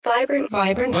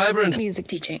Vibrant music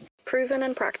teaching. Proven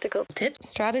and practical Tips,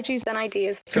 strategies, and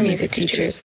ideas for music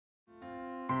teachers.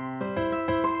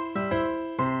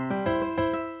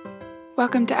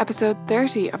 Welcome to episode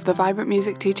 30 of the Vibrant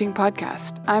Music Teaching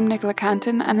Podcast. I'm Nicola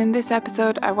Canton, and in this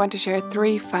episode I want to share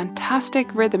 3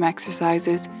 fantastic rhythm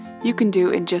exercises you can do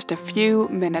in just a few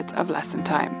minutes of lesson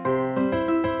time.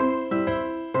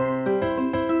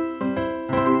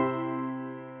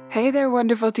 Hey there,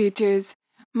 wonderful teachers!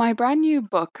 My brand new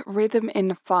book, Rhythm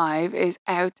in 5, is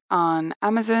out on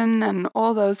Amazon and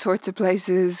all those sorts of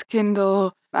places,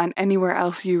 Kindle, and anywhere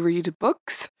else you read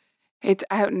books. It's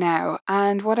out now,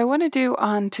 and what I want to do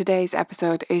on today's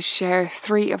episode is share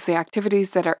 3 of the activities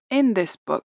that are in this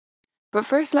book. But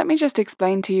first, let me just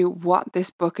explain to you what this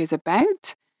book is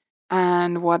about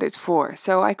and what it's for.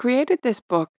 So I created this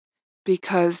book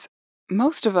because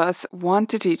most of us want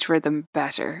to teach rhythm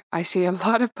better. I see a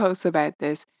lot of posts about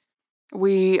this.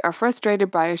 We are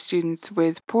frustrated by our students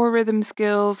with poor rhythm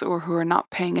skills or who are not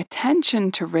paying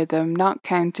attention to rhythm, not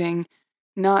counting,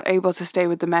 not able to stay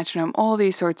with the metronome, all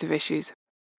these sorts of issues.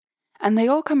 And they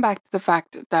all come back to the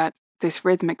fact that this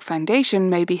rhythmic foundation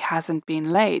maybe hasn't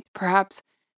been laid. Perhaps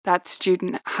that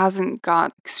student hasn't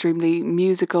got extremely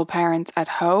musical parents at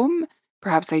home.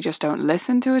 Perhaps they just don't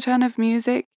listen to a ton of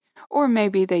music. Or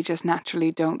maybe they just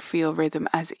naturally don't feel rhythm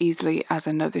as easily as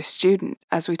another student,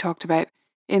 as we talked about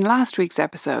in last week's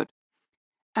episode.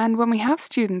 And when we have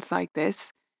students like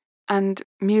this, and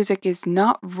music is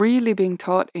not really being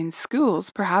taught in schools,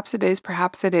 perhaps it is,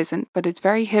 perhaps it isn't, but it's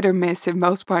very hit or miss in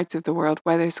most parts of the world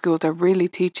whether schools are really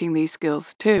teaching these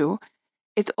skills too,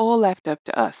 it's all left up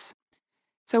to us.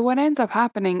 So what ends up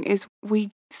happening is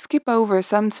we skip over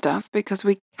some stuff because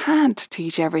we can't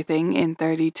teach everything in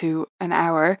 30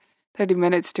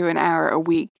 minutes to an hour a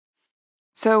week.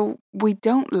 So we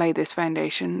don't lay this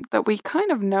foundation that we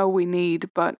kind of know we need,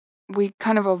 but we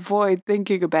kind of avoid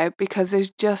thinking about because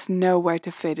there's just nowhere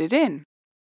to fit it in.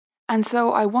 And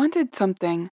so I wanted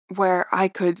something where I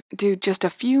could do just a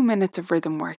few minutes of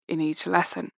rhythm work in each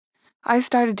lesson. I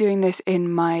started doing this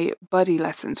in my buddy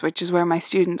lessons, which is where my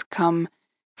students come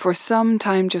for some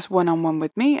time just one-on-one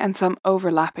with me and some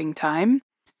overlapping time.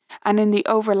 And in the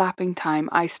overlapping time,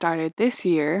 I started this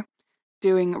year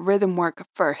doing rhythm work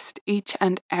first, each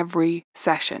and every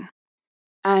session.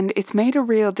 And it's made a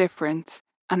real difference,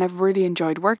 and I've really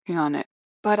enjoyed working on it.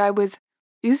 But I was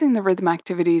using the rhythm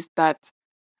activities that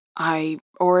I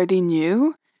already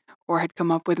knew or had come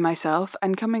up with myself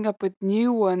and coming up with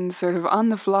new ones sort of on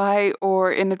the fly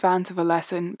or in advance of a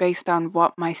lesson based on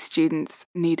what my students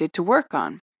needed to work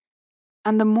on.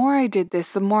 And the more I did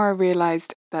this, the more I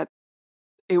realized that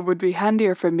it would be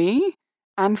handier for me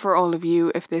and for all of you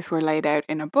if this were laid out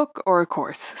in a book or a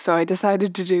course. So I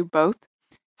decided to do both.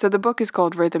 So the book is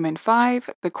called Rhythm in 5,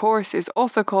 the course is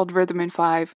also called Rhythm in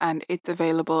 5, and it's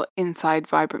available inside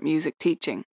Vibrant Music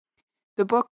Teaching. The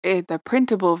book, the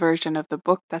printable version of the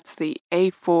book, that's the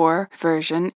A4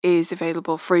 version, is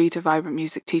available free to Vibrant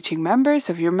Music Teaching members.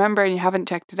 So if you're a member and you haven't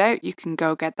checked it out, you can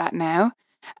go get that now.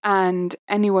 And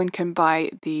anyone can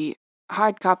buy the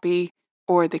hard copy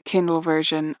or the Kindle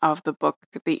version of the book,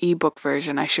 the ebook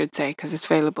version, I should say, because it's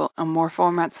available on more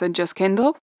formats than just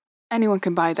Kindle. Anyone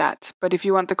can buy that, but if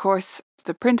you want the course,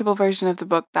 the printable version of the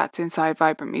book, that's inside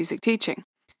Vibrant Music Teaching.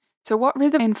 So what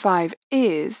Rhythm in 5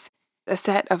 is a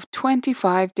set of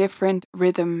 25 different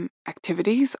rhythm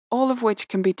activities, all of which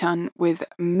can be done with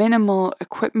minimal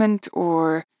equipment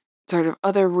or sort of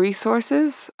other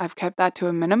resources. I've kept that to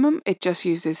a minimum. It just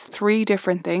uses 3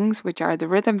 different things, which are the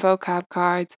rhythm vocab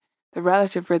cards, the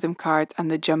relative rhythm cards, and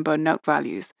the jumbo note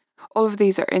values. All of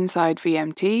these are inside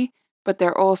VMT, but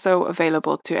they're also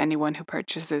available to anyone who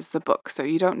purchases the book. So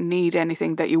you don't need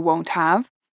anything that you won't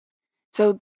have.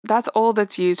 So that's all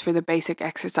that's used for the basic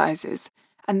exercises.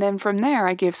 And then from there,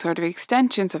 I give sort of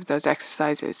extensions of those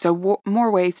exercises. So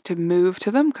more ways to move to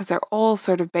them because they're all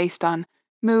sort of based on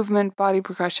movement, body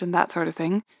percussion, that sort of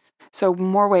thing. So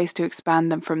more ways to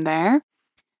expand them from there.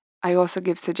 I also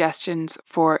give suggestions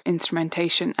for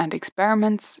instrumentation and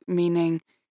experiments, meaning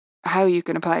how you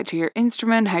can apply it to your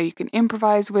instrument, how you can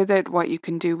improvise with it, what you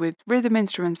can do with rhythm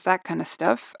instruments, that kind of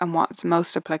stuff, and what's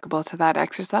most applicable to that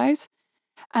exercise.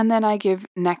 And then I give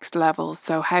next levels,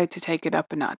 so how to take it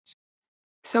up a notch.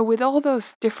 So with all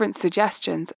those different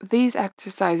suggestions, these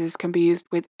exercises can be used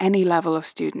with any level of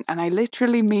student, and I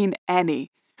literally mean any.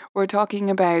 We're talking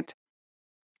about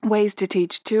ways to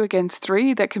teach 2 against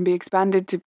 3 that can be expanded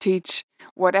to teach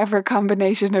whatever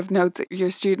combination of notes your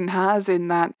student has in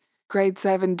that grade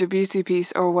 7 Debussy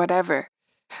piece or whatever.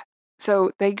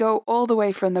 So they go all the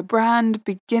way from the brand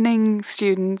beginning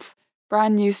students,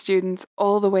 brand new students,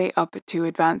 all the way up to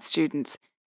advanced students.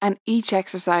 And each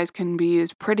exercise can be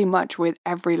used pretty much with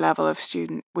every level of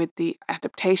student with the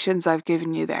adaptations I've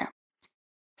given you there.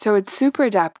 So it's super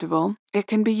adaptable. It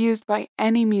can be used by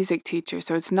any music teacher.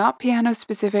 So it's not piano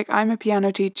specific. I'm a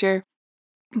piano teacher,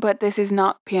 but this is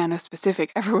not piano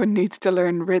specific. Everyone needs to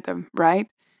learn rhythm, right?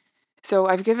 So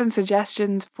I've given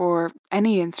suggestions for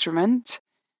any instrument,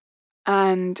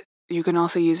 and you can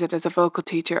also use it as a vocal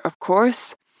teacher, of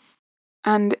course.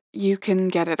 And you can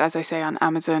get it, as I say, on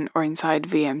Amazon or inside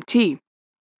VMT.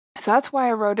 So that's why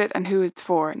I wrote it and who it's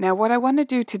for. Now, what I want to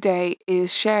do today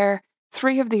is share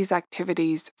 3 of these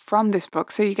activities from this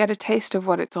book so you get a taste of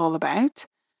what it's all about.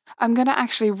 I'm going to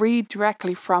actually read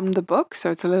directly from the book, so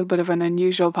it's a little bit of an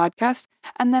unusual podcast,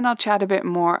 and then I'll chat a bit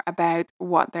more about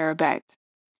what they're about.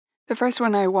 The first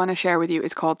one I want to share with you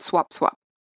is called Swap Swap.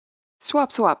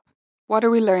 Swap Swap. What are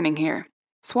we learning here?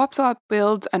 Swap Swap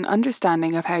builds an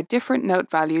understanding of how different note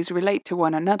values relate to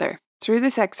one another. Through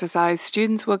this exercise,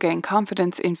 students will gain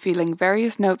confidence in feeling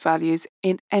various note values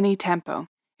in any tempo.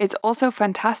 It's also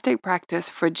fantastic practice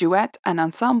for duet and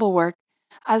ensemble work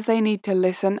as they need to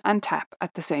listen and tap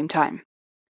at the same time.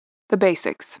 The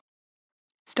basics.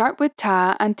 Start with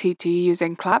ta and tt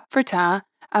using clap for ta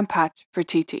and patch for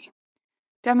tt.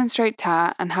 Demonstrate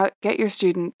ta and get your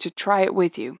student to try it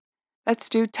with you. Let's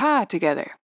do ta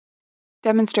together.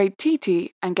 Demonstrate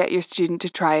tt and get your student to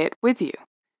try it with you.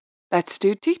 Let's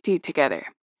do tt together.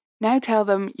 Now tell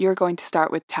them you're going to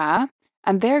start with ta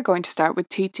and they're going to start with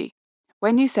tt.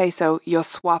 When you say so, you'll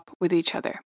swap with each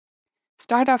other.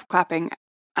 Start off clapping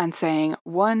and saying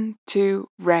 1, 2,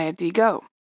 ready, go.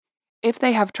 If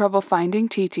they have trouble finding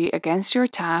tt against your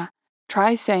ta,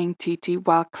 try saying tt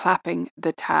while clapping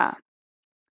the ta.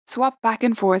 Swap back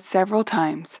and forth several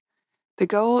times. The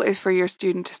goal is for your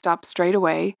student to stop straight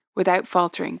away without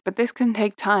faltering, but this can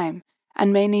take time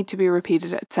and may need to be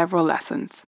repeated at several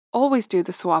lessons. Always do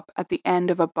the swap at the end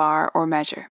of a bar or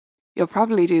measure. You'll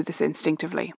probably do this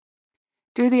instinctively.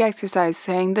 Do the exercise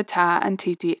saying the ta and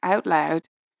tt out loud,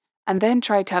 and then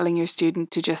try telling your student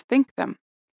to just think them.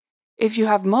 If you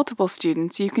have multiple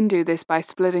students, you can do this by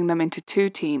splitting them into 2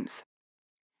 teams.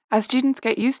 As students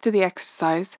get used to the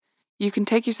exercise, you can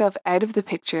take yourself out of the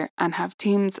picture and have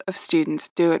teams of students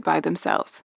do it by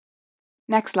themselves.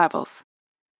 Next levels.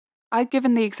 I've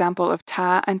given the example of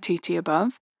ta and tt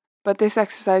above, but this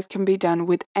exercise can be done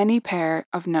with any pair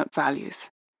of note values.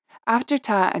 After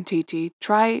ta and tt,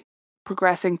 try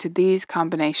progressing to these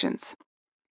combinations.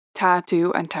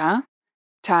 Ta-2 and ta,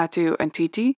 ta-2 and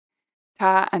tt,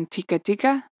 ta and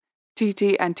tika-tika,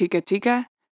 tt and tika-tika,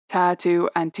 ta-2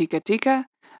 and tika-tika.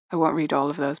 I won't read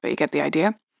all of those, but you get the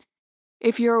idea.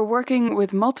 If you're working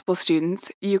with multiple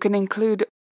students, you can include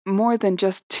more than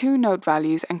just 2 note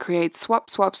values and create swap,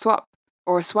 swap, swap,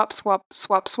 or swap, swap,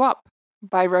 swap, swap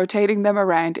by rotating them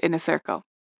around in a circle.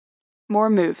 More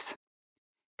moves.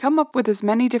 Come up with as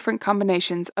many different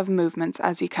combinations of movements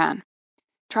as you can.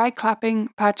 Try clapping,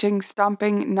 patching,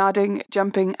 stomping, nodding,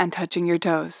 jumping, and touching your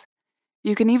toes.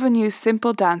 You can even use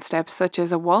simple dance steps such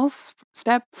as a waltz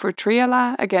step for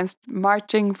triala against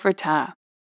marching for ta.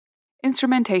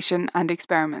 Instrumentation and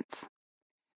experiments.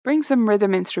 Bring some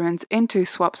rhythm instruments into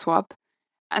Swap Swap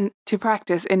and to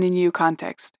practice in a new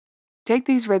context. Take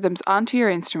these rhythms onto your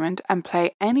instrument and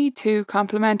play any 2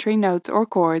 complementary notes or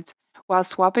chords while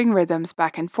swapping rhythms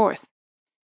back and forth.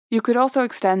 You could also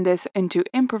extend this into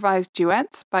improvised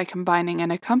duets by combining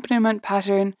an accompaniment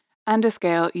pattern and a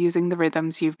scale using the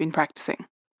rhythms you've been practicing.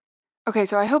 Okay,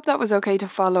 so I hope that was okay to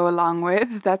follow along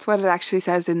with. That's what it actually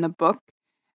says in the book.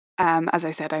 As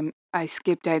I said, I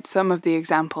skipped out some of the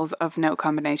examples of note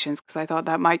combinations because I thought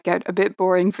that might get a bit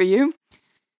boring for you.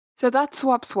 So that's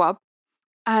Swap Swap.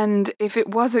 And if it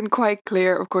wasn't quite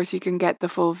clear, of course, you can get the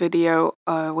full video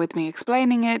with me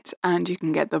explaining it, and you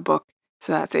can get the book.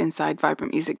 So that's inside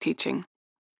Vibrant Music Teaching.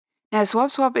 Now, Swap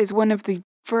Swap is one of the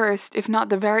first, if not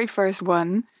the very first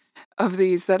one of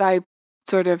these that I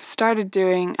sort of started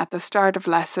doing at the start of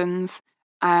lessons,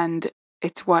 and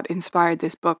it's what inspired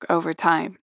this book over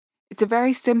time. It's a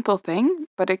very simple thing,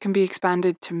 but it can be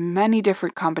expanded to many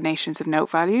different combinations of note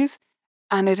values,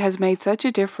 and it has made such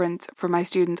a difference for my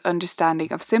students'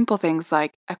 understanding of simple things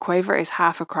like a quaver is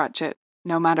half a crotchet,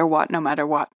 no matter what,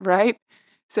 right?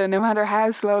 So no matter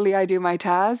how slowly I do my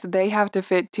tas, they have to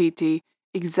fit TT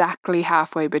exactly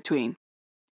halfway between.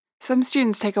 Some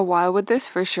students take a while with this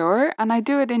for sure, and I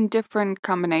do it in different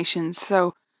combinations.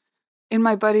 So in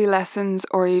my buddy lessons,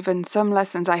 or even some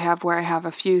lessons I have where I have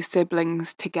a few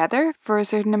siblings together for a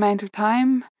certain amount of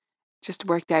time, just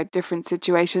worked out different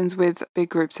situations with big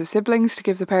groups of siblings to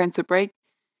give the parents a break.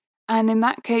 And in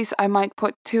that case, I might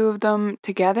put 2 of them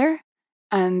together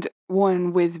and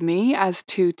one with me as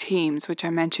two teams, which I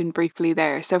mentioned briefly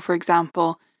there. So, for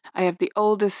example, I have the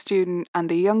oldest student and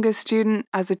the youngest student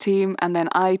as a team, and then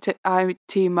I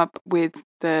team up with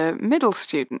the middle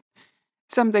student,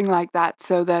 something like that,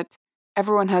 so that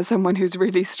everyone has someone who's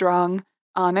really strong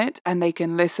on it and they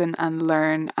can listen and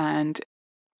learn and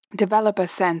develop a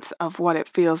sense of what it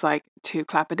feels like to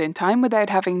clap it in time without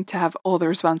having to have all the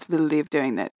responsibility of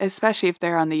doing it, especially if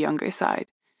they're on the younger side.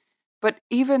 But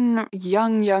even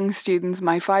young students,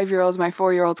 my 5-year-olds, my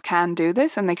 4-year-olds can do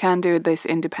this, and they can do this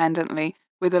independently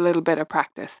with a little bit of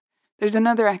practice. There's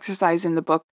another exercise in the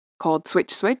book called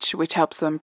Switch Switch, which helps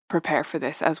them prepare for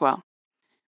this as well.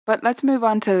 But let's move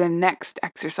on to the next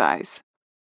exercise.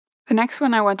 The next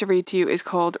one I want to read to you is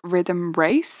called Rhythm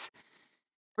Race.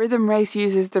 Rhythm Race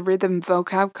uses the rhythm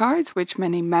vocab cards, which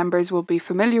many members will be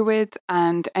familiar with,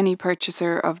 and any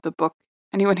purchaser of the book,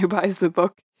 anyone who buys the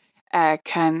book,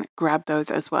 can grab those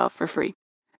as well for free.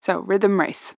 So, Rhythm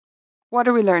Race. What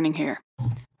are we learning here?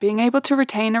 Being able to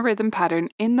retain a rhythm pattern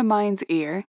in the mind's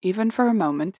ear, even for a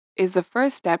moment, is the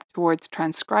first step towards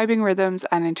transcribing rhythms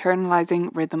and internalizing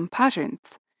rhythm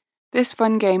patterns. This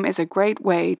fun game is a great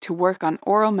way to work on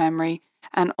oral memory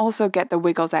and also get the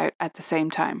wiggles out at the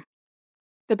same time.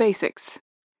 The basics.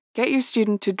 Get your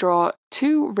student to draw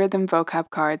 2 rhythm vocab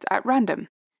cards at random.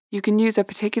 You can use a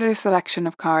particular selection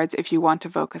of cards if you want to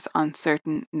focus on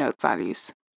certain note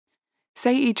values.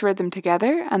 Say each rhythm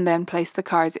together and then place the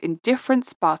cards in different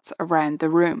spots around the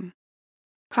room.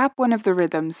 Clap one of the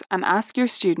rhythms and ask your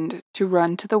student to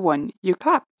run to the one you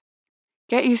clapped.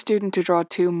 Get your student to draw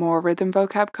 2 more rhythm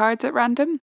vocab cards at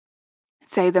random.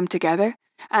 Say them together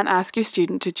and ask your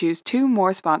student to choose 2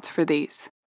 more spots for these.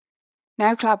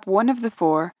 Now clap one of the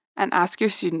 4 and ask your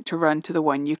student to run to the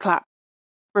one you clap.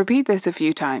 Repeat this a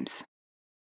few times.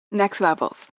 Next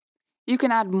levels. You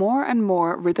can add more and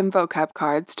more rhythm vocab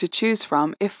cards to choose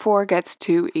from if 4 gets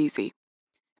too easy.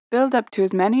 Build up to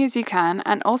as many as you can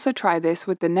and also try this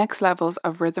with the next levels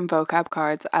of rhythm vocab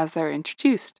cards as they're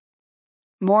introduced.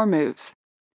 More moves.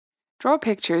 Draw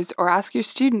pictures or ask your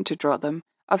student to draw them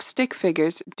of stick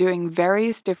figures doing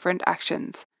various different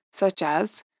actions, such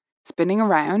as spinning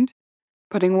around,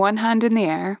 putting one hand in the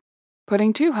air,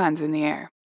 putting 2 hands in the air,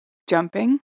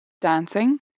 jumping,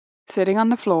 dancing, sitting on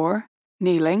the floor,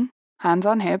 kneeling, hands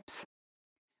on hips.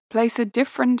 Place a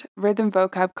different rhythm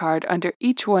vocab card under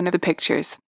each one of the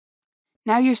pictures.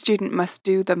 Now your student must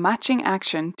do the matching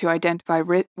action to identify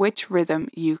which rhythm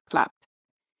you clapped.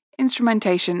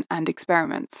 Instrumentation and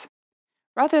experiments.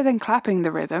 Rather than clapping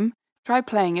the rhythm, try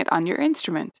playing it on your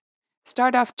instrument.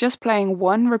 Start off just playing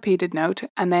one repeated note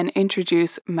and then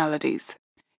introduce melodies.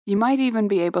 You might even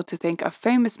be able to think of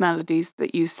famous melodies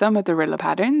that use some of the rhythm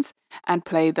patterns and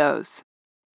play those.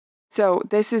 So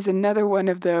this is another one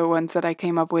of the ones that I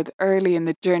came up with early in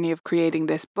the journey of creating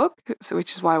this book,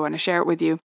 which is why I want to share it with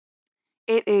you.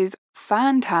 It is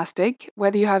fantastic,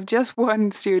 whether you have just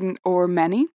one student or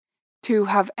many, to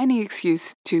have any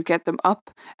excuse to get them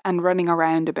up and running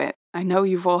around a bit. I know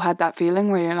you've all had that feeling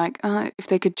where you're like, if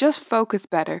they could just focus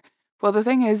better. Well, the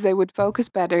thing is, they would focus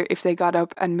better if they got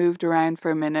up and moved around for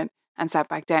a minute and sat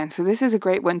back down. So this is a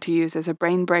great one to use as a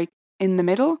brain break in the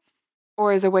middle,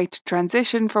 or as a way to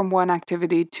transition from one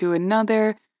activity to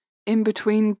another, in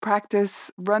between practice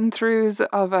run-throughs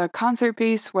of a concert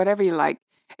piece, whatever you like.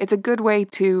 It's a good way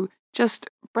to just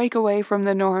break away from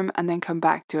the norm and then come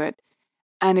back to it.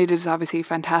 And it is obviously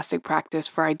fantastic practice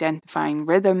for identifying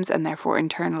rhythms and therefore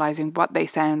internalizing what they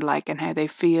sound like and how they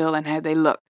feel and how they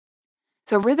look.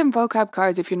 So rhythm vocab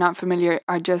cards, if you're not familiar,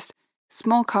 are just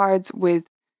small cards with,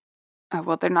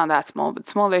 well, they're not that small, but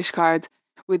smallish cards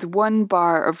with 1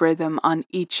 bar of rhythm on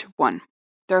each one.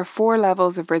 There are 4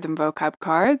 levels of rhythm vocab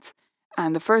cards,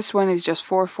 and the first one is just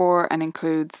 4/4 and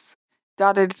includes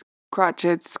dotted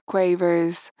crotchets,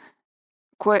 quavers,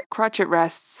 crotchet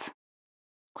rests,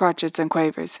 crotchets and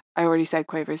quavers. I already said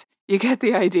quavers. You get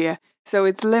the idea. So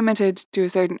it's limited to a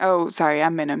certain,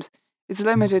 and minims. It's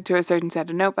limited to a certain set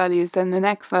of note values. Then the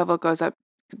next level goes up,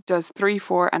 does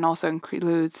 3/4 and also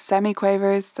includes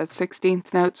semiquavers. That's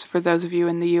 16th notes for those of you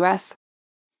in the US.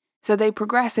 So they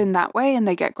progress in that way and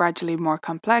they get gradually more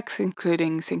complex,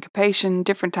 including syncopation,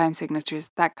 different time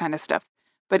signatures, that kind of stuff.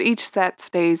 But each set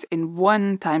stays in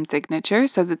one time signature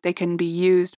so that they can be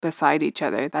used beside each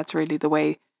other. That's really the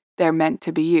way they're meant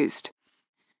to be used.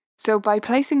 So by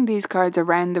placing these cards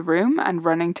around the room and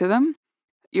running to them,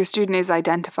 your student is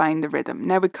identifying the rhythm.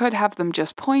 Now we could have them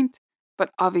just point,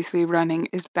 but obviously running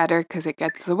is better because it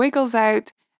gets the wiggles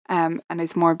out and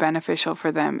it's more beneficial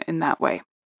for them in that way.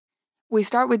 We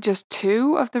start with just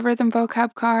 2 of the rhythm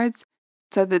vocab cards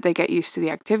so that they get used to the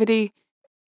activity.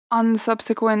 on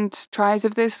subsequent tries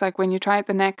of this, like when you try it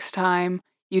the next time,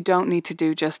 you don't need to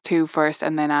do just 2 first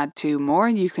and then add 2 more.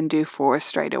 You can do 4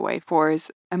 straight away. 4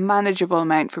 is a manageable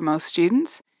amount for most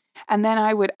students. And then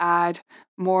I would add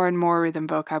more and more rhythm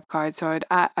vocab cards. So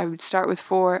I would start with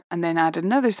 4 and then add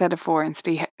another set of 4 and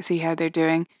see how they're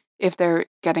doing, if they're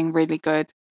getting really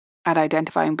good at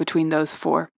identifying between those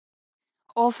 4.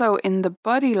 Also, in the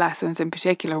buddy lessons in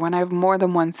particular, when I have more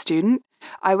than one student,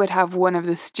 I would have one of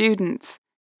the students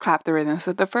clap the rhythm.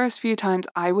 So the first few times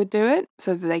I would do it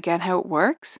so that they get how it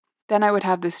works. Then I would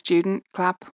have the student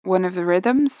clap one of the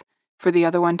rhythms for the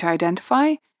other one to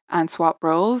identify and swap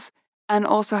roles, and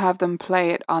also have them play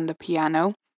it on the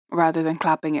piano rather than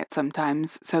clapping it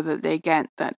sometimes, so that they get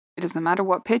that it doesn't matter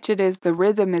what pitch it is, the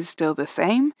rhythm is still the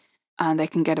same, and they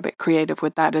can get a bit creative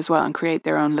with that as well and create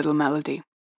their own little melody.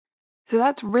 So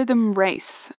that's rhythm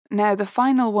race. Now, the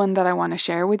final one that I want to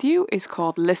share with you is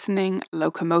called listening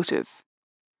locomotive.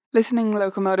 Listening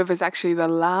locomotive is actually the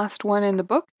last one in the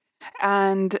book,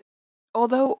 and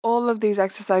although all of these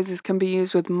exercises can be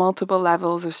used with multiple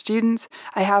levels of students,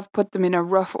 I have put them in a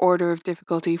rough order of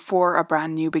difficulty for a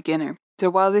brand new beginner. So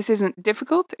while this isn't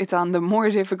difficult, it's on the more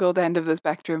difficult end of the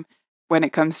spectrum when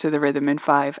it comes to the Rhythm in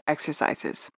 5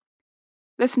 exercises.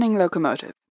 Listening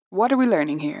locomotive. What are we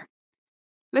learning here?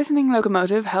 Listening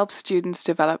locomotive helps students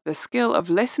develop the skill of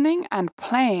listening and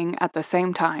playing at the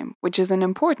same time, which is an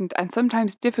important and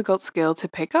sometimes difficult skill to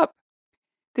pick up.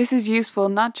 This is useful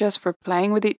not just for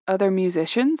playing with other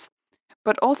musicians,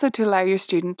 but also to allow your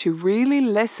student to really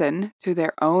listen to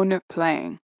their own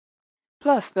playing.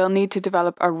 Plus, they'll need to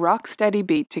develop a rock-steady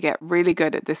beat to get really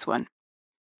good at this one.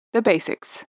 The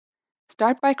basics.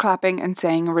 Start by clapping and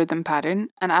saying a rhythm pattern,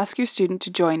 and ask your student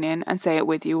to join in and say it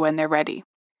with you when they're ready.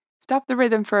 Stop the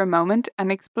rhythm for a moment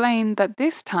and explain that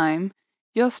this time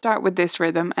you'll start with this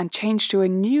rhythm and change to a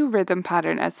new rhythm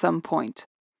pattern at some point.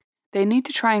 They need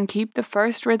to try and keep the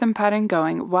first rhythm pattern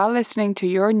going while listening to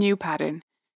your new pattern.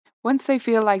 Once they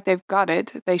feel like they've got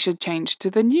it, they should change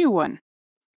to the new one.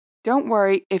 Don't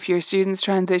worry if your student's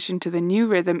transition to the new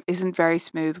rhythm isn't very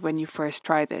smooth when you first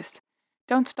try this.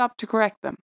 Don't stop to correct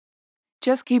them.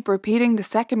 Just keep repeating the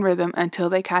second rhythm until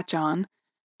they catch on,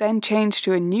 then change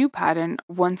to a new pattern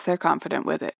once they're confident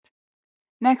with it.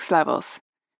 Next levels.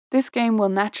 This game will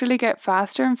naturally get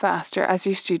faster and faster as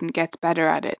your student gets better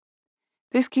at it.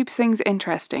 This keeps things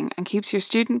interesting and keeps your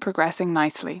student progressing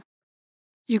nicely.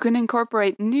 You can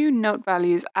incorporate new note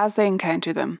values as they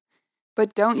encounter them,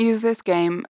 but don't use this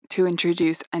game to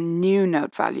introduce a new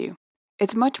note value.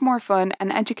 It's much more fun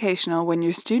and educational when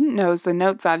your student knows the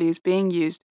note values being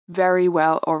used very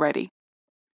well already.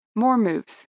 More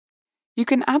moves. You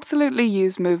can absolutely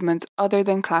use movements other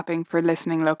than clapping for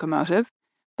listening locomotive,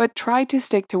 but try to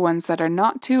stick to ones that are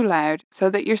not too loud so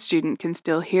that your student can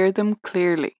still hear them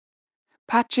clearly.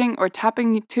 Patching or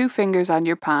tapping 2 fingers on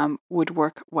your palm would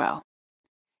work well.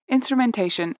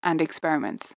 Instrumentation and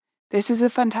experiments. This is a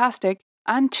fantastic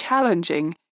and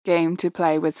challenging game to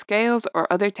play with scales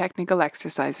or other technical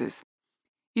exercises.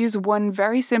 Use one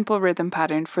very simple rhythm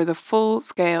pattern for the full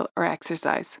scale or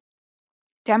exercise.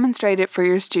 Demonstrate it for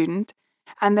your student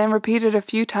and then repeat it a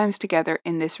few times together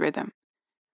in this rhythm.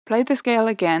 Play the scale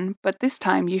again, but this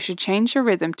time you should change your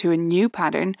rhythm to a new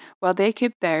pattern while they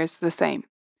keep theirs the same.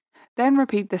 Then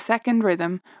repeat the second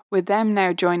rhythm with them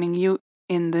now joining you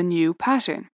in the new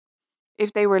pattern.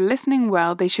 If they were listening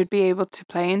well, they should be able to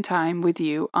play in time with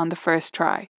you on the first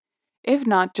try. If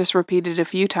not, just repeat it a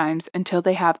few times until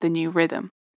they have the new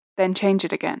rhythm. Then change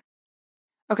it again.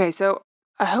 Okay, so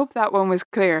I hope that one was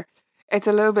clear. It's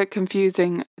a little bit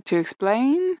confusing to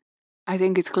explain. I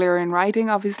think it's clearer in writing,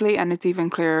 obviously, and it's even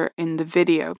clearer in the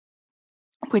video,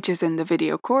 which is in the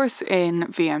video course in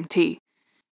VMT.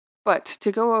 But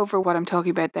to go over what I'm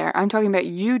talking about there, I'm talking about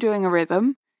you doing a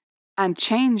rhythm and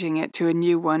changing it to a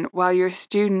new one while your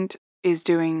student is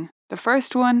doing the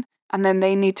first one, and then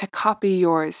they need to copy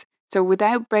yours. So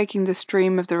without breaking the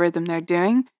stream of the rhythm they're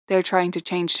doing, they're trying to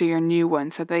change to your new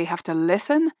one. So they have to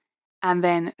listen and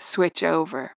then switch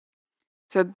over.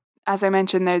 So as I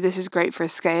mentioned there, this is great for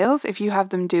scales. If you have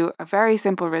them do a very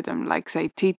simple rhythm, like say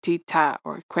ti ti ta,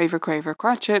 or quaver quaver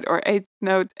crotchet, or eighth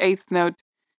note,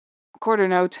 quarter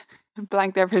note,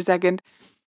 blank there for a second.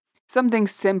 Something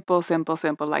simple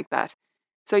like that.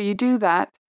 So you do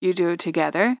that, you do it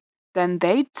together, then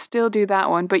they still do that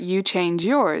one, but you change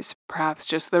yours, perhaps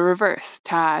just the reverse,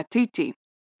 ta ti ti.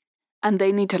 And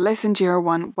they need to listen to your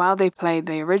one while they play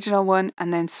the original one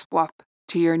and then swap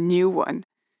to your new one.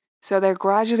 So they're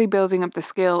gradually building up the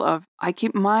skill of, I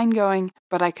keep mine going,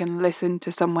 but I can listen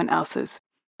to someone else's.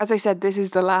 As I said, this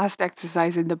is the last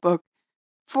exercise in the book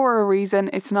for a reason.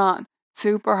 It's not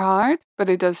super hard, but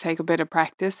it does take a bit of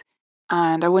practice.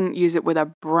 And I wouldn't use it with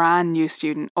a brand new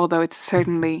student, although it's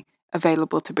certainly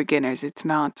available to beginners. It's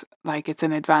not like it's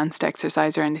an advanced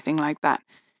exercise or anything like that.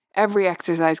 Every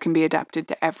exercise can be adapted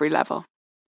to every level.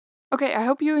 Okay, I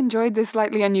hope you enjoyed this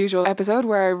slightly unusual episode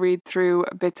where I read through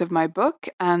bits of my book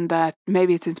and that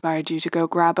maybe it's inspired you to go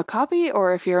grab a copy,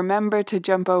 or if you're a member, to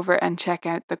jump over and check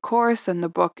out the course and the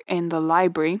book in the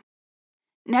library.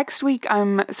 Next week,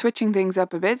 I'm switching things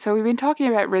up a bit. So we've been talking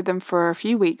about rhythm for a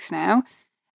few weeks now.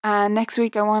 And next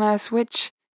week, I want to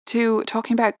switch to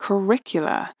talking about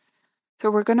curricula.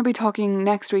 So we're going to be talking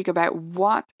next week about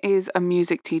what is a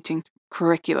music teaching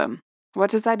curriculum. What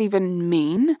does that even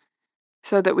mean?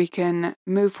 So that we can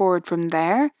move forward from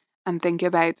there and think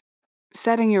about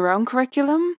setting your own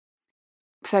curriculum,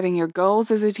 setting your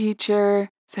goals as a teacher,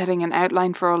 setting an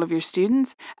outline for all of your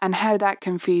students, and how that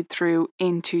can feed through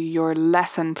into your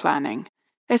lesson planning.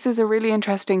 This is a really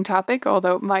interesting topic,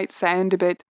 although it might sound a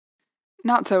bit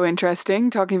not so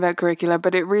interesting talking about curricula,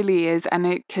 but it really is, and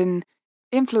it can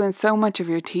influence so much of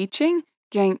your teaching,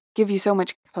 give you so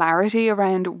much clarity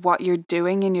around what you're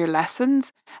doing in your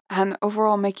lessons, and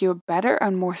overall make you a better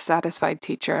and more satisfied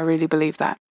teacher. I really believe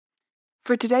that.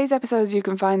 For today's episodes, you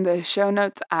can find the show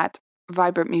notes at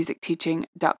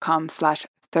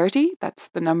vibrantmusicteaching.com/30. That's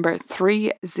the number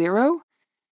 30.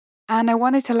 And I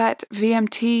wanted to let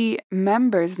VMT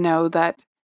members know that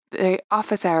the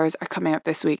office hours are coming up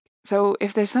this week. So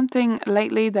if there's something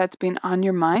lately that's been on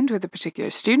your mind with a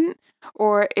particular student,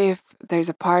 or if there's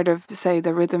a part of, say,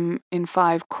 the Rhythm in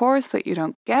 5 course that you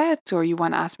don't get, or you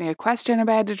want to ask me a question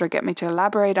about it or get me to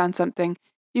elaborate on something,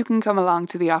 you can come along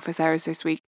to the office hours this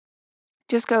week.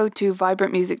 Just go to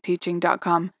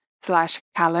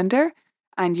vibrantmusicteaching.com/calendar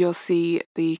and you'll see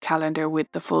the calendar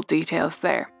with the full details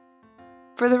there.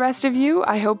 For the rest of you,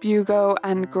 I hope you go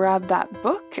and grab that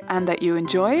book and that you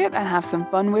enjoy it and have some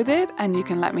fun with it. And you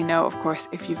can let me know, of course,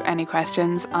 if you've any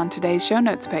questions on today's show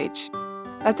notes page.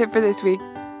 That's it for this week.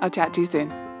 I'll chat to you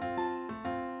soon.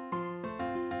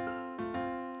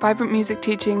 Vibrant Music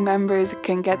Teaching members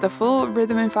can get the full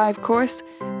Rhythm in 5 course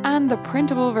and the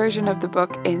printable version of the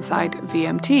book inside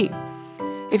VMT.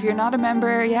 If you're not a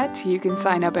member yet, you can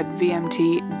sign up at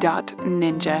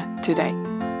vmt.ninja today.